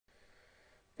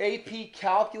AP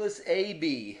Calculus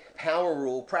AB, Power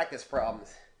Rule, Practice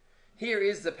Problems. Here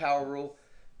is the Power Rule.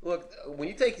 Look, when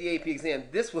you take the AP exam,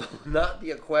 this will not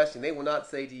be a question. They will not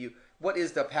say to you, what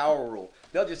is the Power Rule?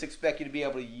 They'll just expect you to be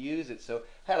able to use it. So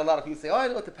I had a lot of people say, oh, I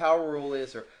know what the Power Rule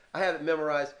is, or I have it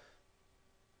memorized.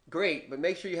 Great, but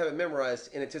make sure you have it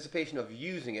memorized in anticipation of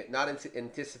using it, not in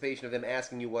anticipation of them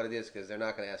asking you what it is, because they're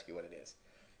not going to ask you what it is.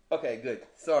 Okay, good.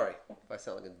 Sorry if I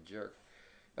sound like a jerk.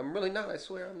 I'm really not, I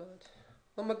swear I'm not.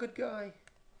 I'm a good guy.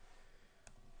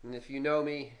 And if you know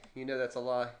me, you know that's a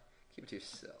lie. Keep it to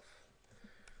yourself.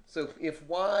 So if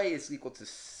y is equal to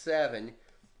 7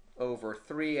 over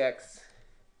 3x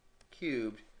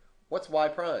cubed, what's y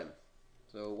prime?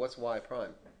 So what's y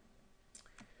prime?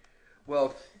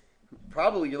 Well,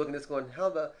 probably you're looking at this going,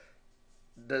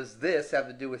 does this have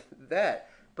to do with that?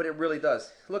 But it really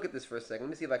does. Look at this for a second. Let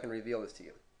me see if I can reveal this to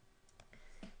you.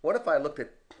 What if I looked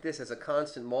at this as a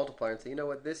constant multiplier and say, you know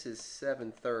what, this is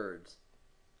 7/3.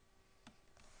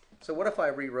 So what if I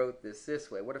rewrote this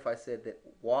way? What if I said that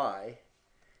y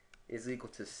is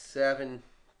equal to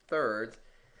 7/3?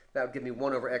 That would give me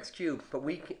 1 over x cubed. But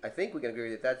I think we can agree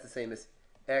that that's the same as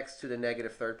x to the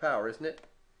negative third power, isn't it?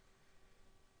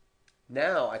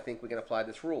 Now I think we can apply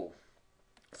this rule.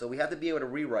 So we have to be able to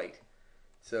rewrite.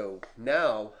 So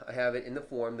now I have it in the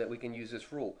form that we can use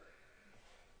this rule.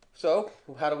 So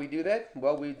how do we do that?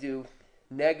 Well, we do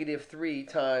 -3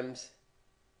 times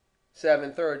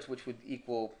 7/3, which would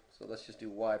equal, so let's just do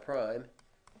y prime,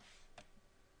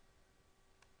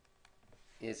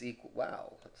 is equal,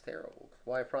 wow, that's terrible.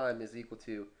 Y prime is equal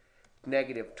to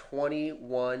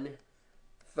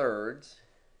 -21/3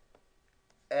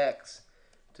 x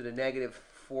to the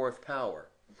 -4th power.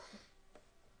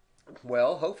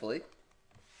 Well, hopefully,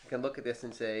 you can look at this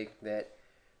and say that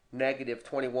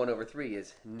 -21/3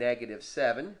 is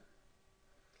 -7,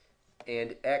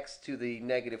 and x to the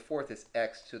 -4th is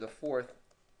x to the 4th,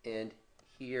 and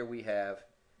here we have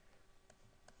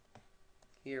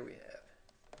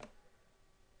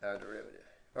our derivative.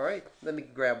 All right, let me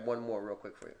grab one more real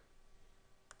quick for you.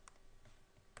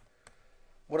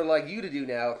 What I'd like you to do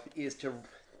now is to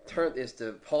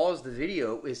pause the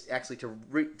video, is actually to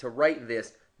write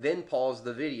this, then pause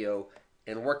the video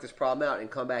and work this problem out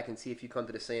and come back and see if you come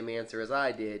to the same answer as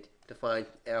I did to find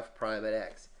f prime at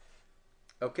x.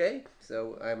 Okay,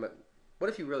 so what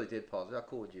if you really did pause? How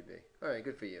cool would you be? All right,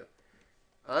 good for you.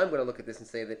 I'm going to look at this and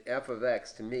say that f of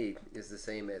x to me is the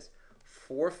same as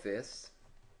 4/5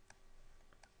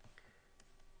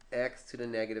 x to the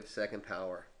 -2nd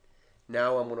power.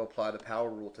 Now I'm going to apply the power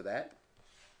rule to that.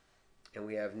 And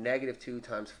we have -2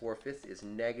 times 4/5 is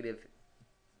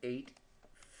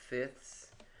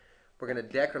 -8/5. We're going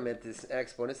to decrement this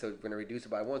exponent, so we're going to reduce it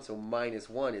by 1. So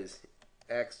 -1 is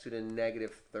x to the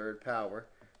 -3rd power.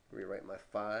 Rewrite my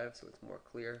 5 so it's more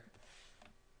clear.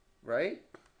 Right?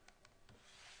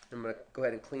 I'm going to go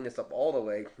ahead and clean this up all the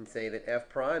way and say that f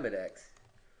prime at x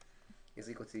is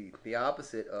equal to the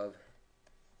opposite of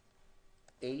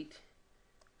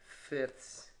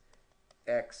 8/5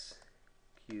 x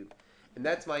cubed. And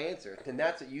that's my answer. And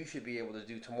that's what you should be able to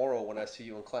do tomorrow when I see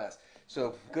you in class.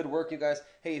 So good work, you guys.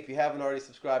 Hey, if you haven't already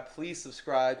subscribed, please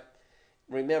subscribe.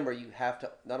 Remember, you have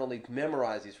to not only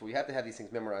memorize these rules, you have to have these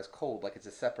things memorized cold, like it's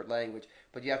a separate language,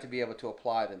 but you have to be able to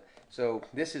apply them. So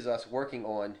this is us working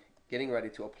on getting ready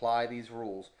to apply these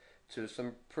rules to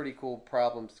some pretty cool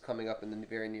problems coming up in the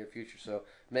very near future. So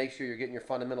make sure you're getting your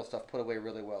fundamental stuff put away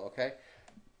really well, okay?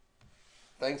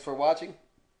 Thanks for watching.